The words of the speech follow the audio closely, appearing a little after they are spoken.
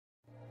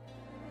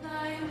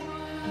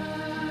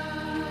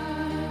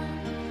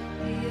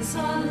is a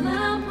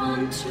lamp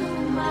unto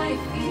my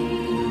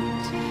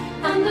feet,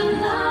 and a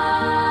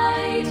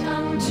light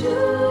unto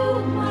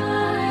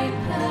my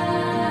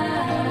path.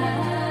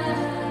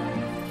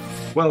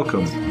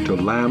 Welcome to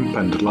Lamp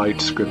and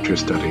Light Scripture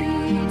Study,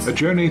 a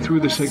journey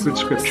through the sacred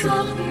scriptures,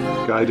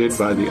 guided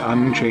by the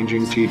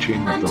unchanging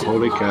teaching of the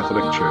Holy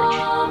Catholic Church.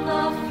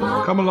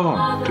 Come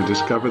along to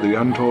discover the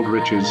untold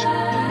riches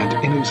and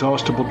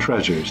inexhaustible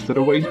treasures that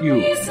await you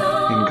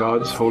in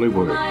God's holy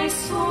word. My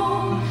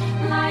soul,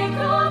 like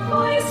a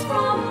voice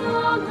from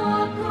long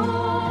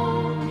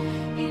ago,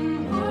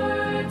 in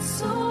words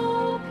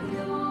so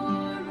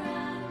pure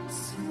and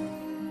sweet.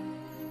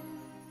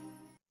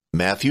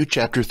 Matthew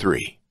chapter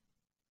 3.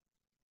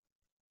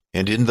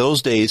 And in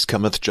those days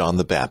cometh John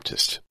the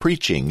Baptist,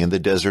 preaching in the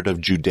desert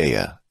of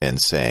Judea, and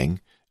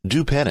saying,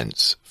 Do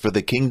penance, for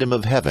the kingdom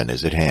of heaven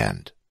is at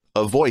hand.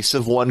 A voice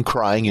of one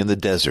crying in the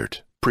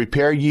desert,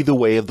 Prepare ye the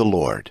way of the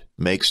Lord,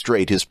 make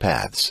straight his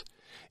paths.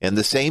 And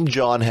the same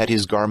John had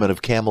his garment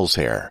of camel's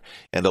hair,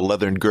 and a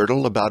leathern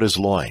girdle about his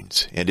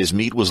loins, and his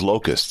meat was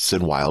locusts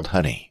and wild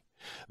honey.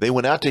 They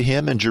went out to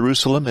him in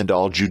Jerusalem and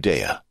all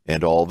Judea,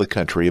 and all the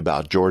country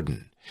about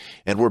Jordan,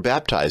 and were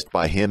baptized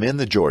by him in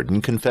the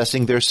Jordan,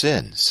 confessing their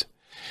sins.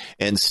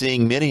 And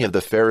seeing many of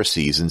the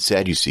Pharisees and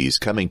Sadducees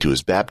coming to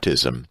his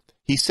baptism,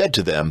 he said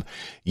to them,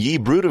 Ye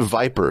brood of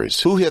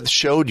vipers, who hath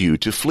showed you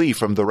to flee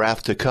from the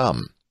wrath to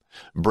come?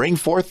 Bring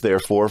forth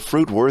therefore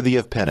fruit worthy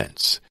of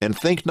penance, and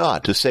think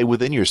not to say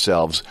within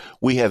yourselves,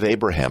 We have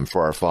Abraham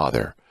for our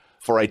father.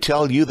 For I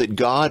tell you that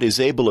God is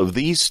able of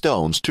these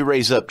stones to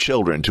raise up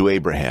children to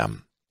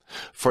Abraham.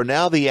 For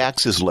now the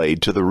axe is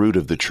laid to the root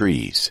of the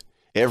trees.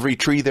 Every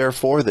tree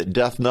therefore that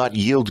doth not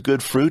yield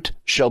good fruit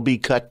shall be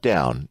cut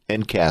down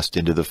and cast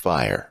into the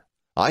fire.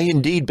 I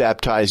indeed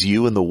baptize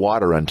you in the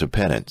water unto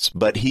penance,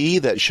 but he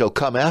that shall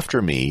come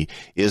after me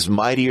is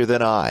mightier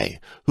than I,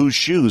 whose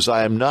shoes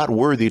I am not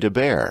worthy to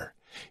bear.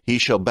 He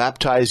shall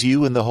baptize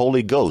you in the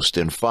Holy Ghost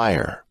and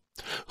fire,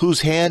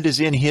 whose hand is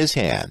in his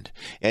hand,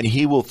 and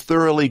he will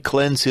thoroughly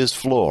cleanse his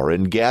floor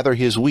and gather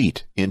his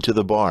wheat into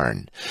the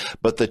barn,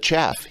 but the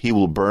chaff he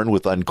will burn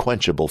with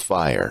unquenchable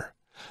fire.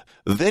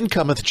 Then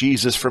cometh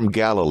Jesus from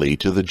Galilee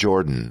to the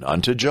Jordan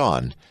unto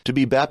John, to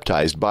be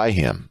baptized by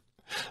him.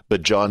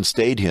 But John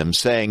stayed him,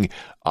 saying,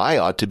 I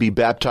ought to be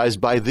baptized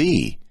by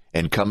thee,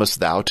 and comest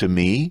thou to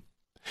me?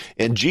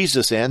 And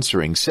Jesus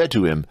answering said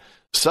to him,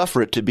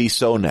 Suffer it to be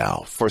so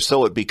now, for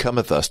so it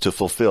becometh us to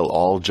fulfill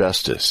all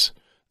justice.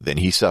 Then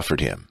he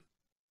suffered him.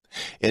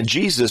 And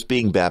Jesus,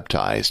 being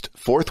baptized,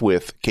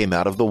 forthwith came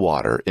out of the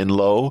water, and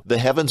lo, the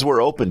heavens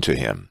were opened to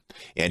him.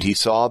 And he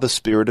saw the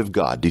Spirit of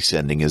God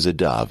descending as a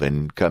dove,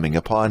 and coming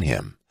upon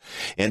him.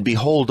 And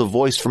behold, a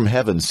voice from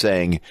heaven,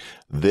 saying,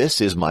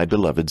 This is my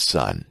beloved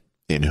Son,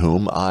 in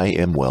whom I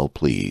am well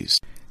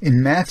pleased.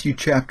 In Matthew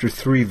chapter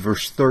 3,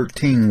 verse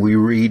 13, we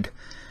read,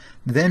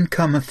 Then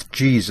cometh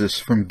Jesus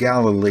from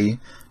Galilee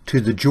to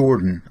the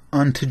Jordan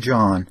unto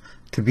John,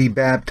 to be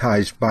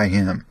baptized by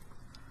him.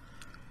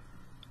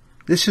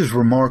 This is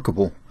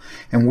remarkable,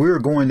 and we're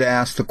going to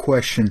ask the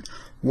question,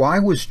 why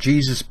was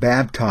Jesus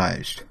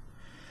baptized?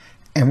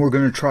 And we're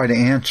going to try to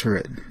answer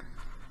it.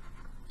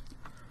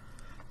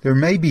 There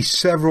may be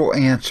several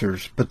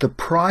answers, but the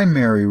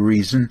primary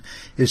reason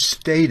is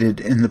stated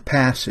in the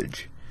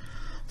passage.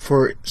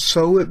 For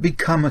so it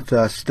becometh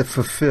us to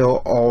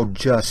fulfill all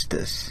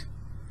justice.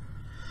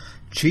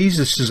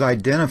 Jesus is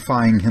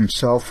identifying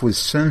himself with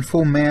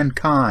sinful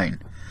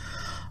mankind.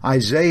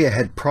 Isaiah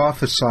had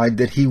prophesied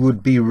that he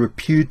would be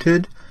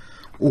reputed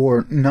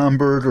or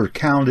numbered or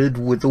counted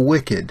with the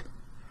wicked.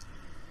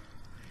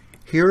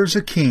 Here is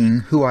a king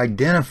who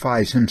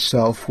identifies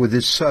himself with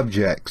his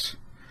subjects.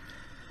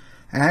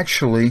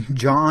 Actually,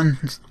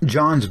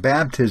 John's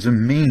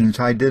baptism means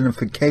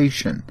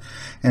identification,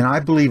 and I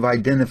believe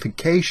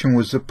identification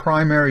was the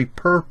primary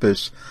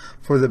purpose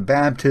for the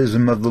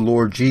baptism of the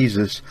Lord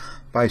Jesus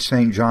by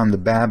St. John the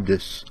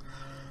Baptist.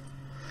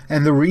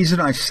 And the reason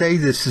I say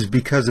this is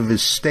because of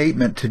his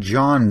statement to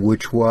John,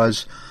 which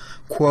was,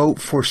 quote,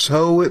 For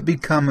so it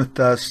becometh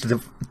us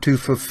to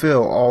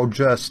fulfill all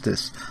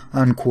justice,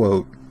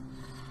 unquote.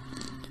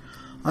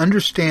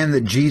 Understand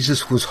that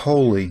Jesus was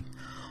holy,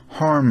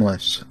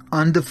 harmless,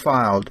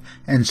 undefiled,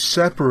 and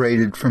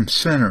separated from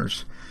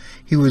sinners.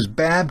 He was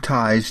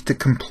baptized to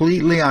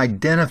completely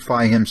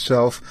identify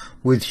himself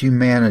with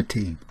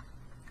humanity.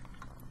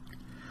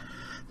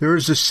 There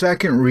is a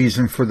second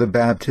reason for the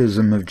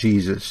baptism of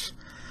Jesus.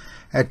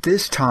 At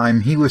this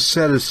time, he was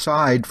set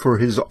aside for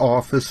his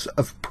office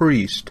of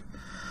priest.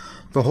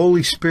 The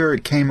Holy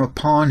Spirit came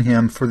upon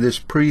him for this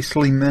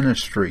priestly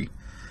ministry.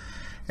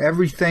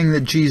 Everything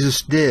that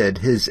Jesus did,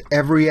 his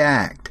every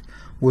act,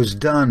 was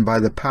done by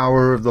the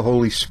power of the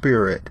Holy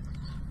Spirit.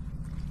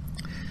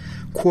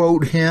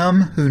 Quote,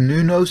 Him who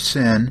knew no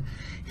sin,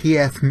 he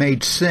hath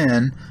made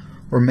sin,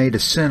 or made a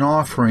sin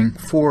offering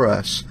for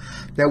us,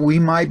 that we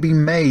might be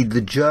made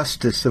the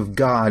justice of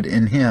God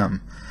in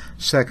him.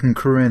 2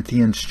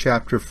 Corinthians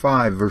chapter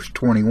 5, verse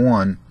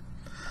 21.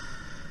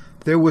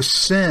 There was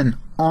sin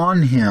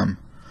on him,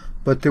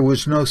 but there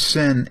was no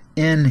sin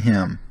in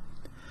him.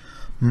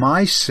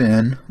 My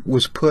sin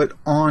was put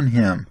on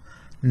him,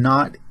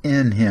 not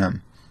in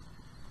him.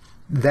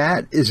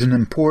 That is an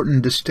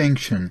important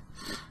distinction.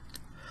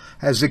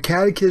 As the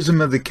Catechism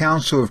of the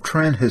Council of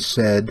Trent has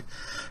said,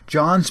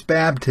 John's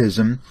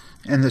baptism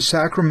and the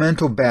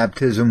sacramental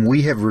baptism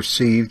we have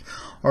received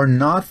are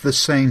not the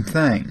same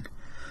thing.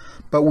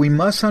 But we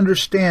must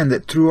understand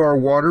that through our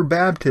water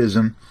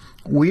baptism,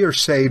 we are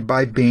saved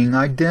by being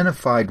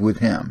identified with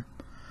him.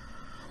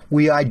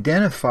 We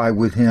identify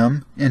with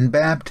him in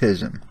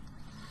baptism.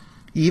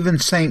 Even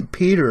St.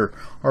 Peter,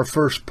 our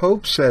first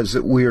pope, says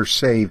that we are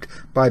saved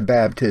by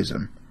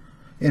baptism.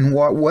 In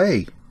what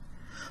way?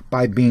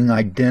 By being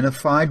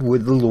identified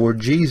with the Lord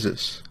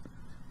Jesus.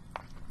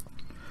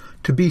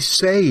 To be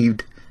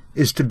saved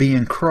is to be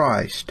in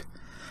Christ.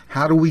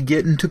 How do we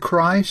get into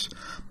Christ?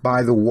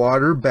 By the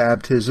water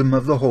baptism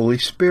of the Holy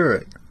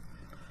Spirit.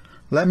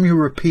 Let me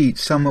repeat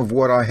some of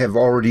what I have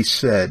already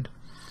said.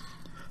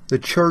 The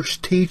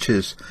Church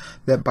teaches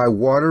that by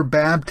water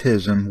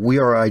baptism we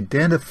are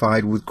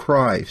identified with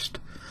Christ.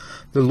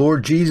 The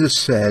Lord Jesus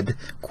said,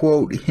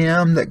 quote,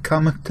 "Him that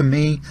cometh to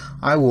me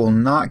I will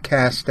not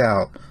cast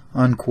out,"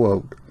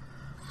 unquote.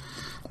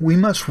 We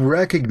must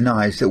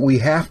recognize that we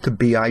have to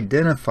be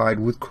identified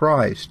with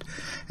Christ,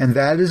 and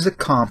that is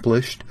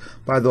accomplished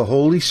by the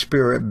Holy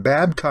Spirit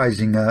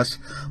baptizing us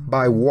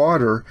by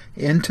water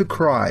into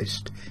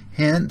Christ,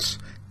 hence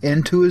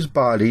into his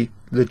body,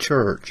 the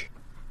church.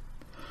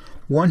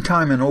 One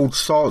time an old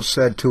salt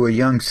said to a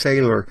young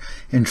sailor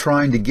in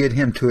trying to get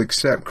him to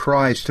accept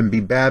Christ and be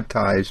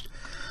baptized,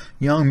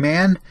 "Young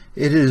man,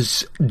 it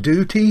is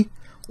duty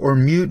or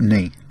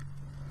mutiny.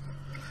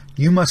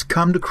 You must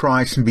come to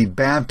Christ and be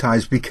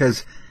baptized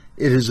because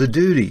it is a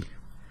duty.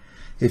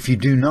 If you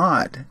do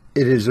not,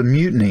 it is a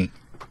mutiny."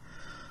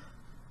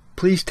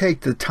 Please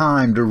take the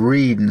time to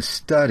read and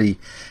study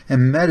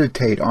and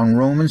meditate on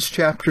Romans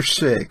chapter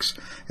 6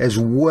 as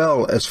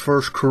well as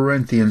 1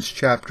 Corinthians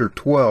chapter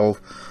 12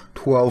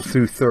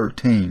 through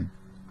 13.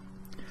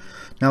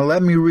 Now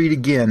let me read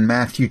again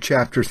Matthew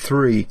chapter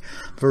 3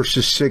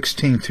 verses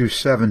 16 through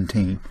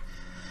 17.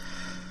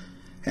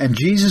 "And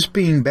Jesus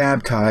being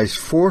baptized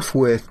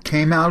forthwith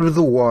came out of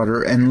the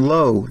water, and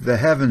lo, the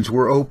heavens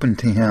were opened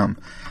to him.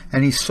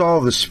 And he saw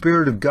the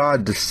Spirit of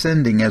God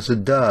descending as a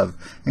dove,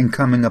 and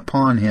coming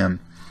upon him.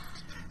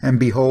 And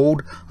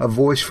behold, a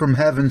voice from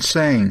heaven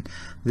saying,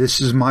 This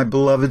is my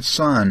beloved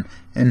Son,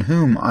 in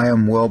whom I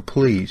am well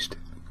pleased."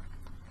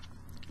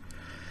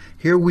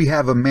 Here we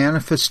have a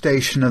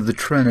manifestation of the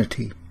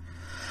Trinity.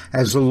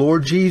 As the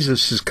Lord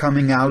Jesus is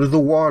coming out of the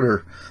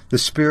water, the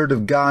Spirit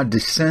of God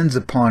descends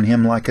upon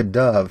him like a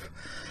dove,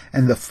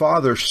 and the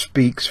Father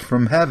speaks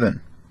from heaven.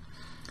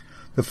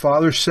 The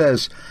Father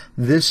says,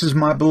 "This is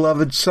my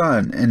beloved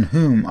Son, in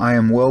whom I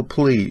am well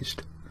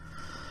pleased."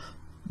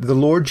 The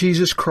Lord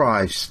Jesus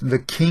Christ, the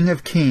King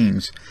of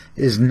Kings,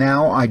 is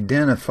now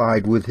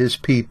identified with his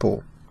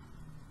people.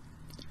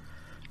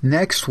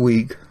 Next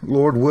week,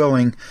 Lord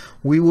willing,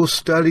 we will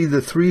study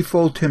the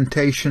threefold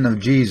temptation of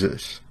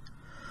Jesus.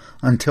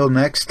 Until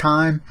next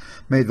time,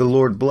 may the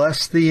Lord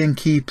bless thee and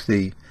keep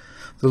thee.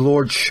 The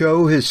Lord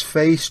show his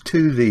face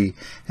to thee,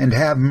 and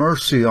have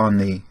mercy on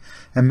thee.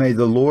 And may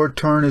the Lord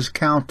turn his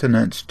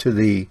countenance to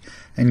thee,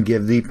 and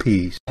give thee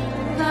peace.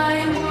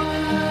 Thy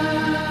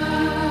word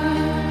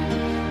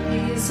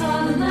is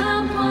a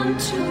lamp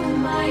unto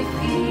my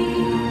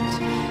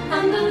feet,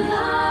 and a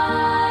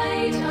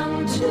light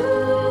unto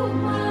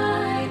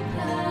my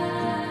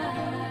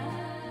path.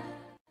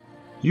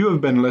 You have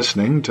been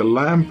listening to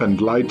Lamp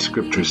and Light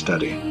Scripture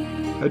Study,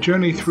 a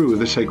journey through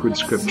the sacred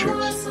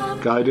scriptures,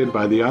 guided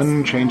by the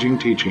unchanging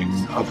teaching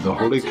of the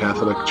Holy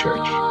Catholic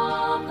Church.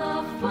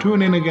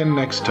 Tune in again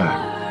next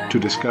time to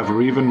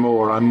discover even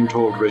more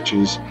untold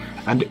riches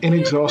and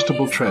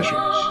inexhaustible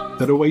treasures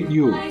that await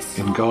you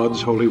in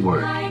God's holy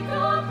word.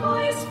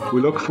 We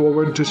look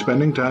forward to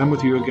spending time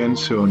with you again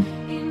soon,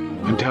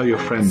 and tell your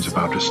friends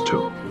about us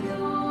too.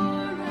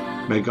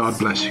 May God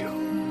bless you.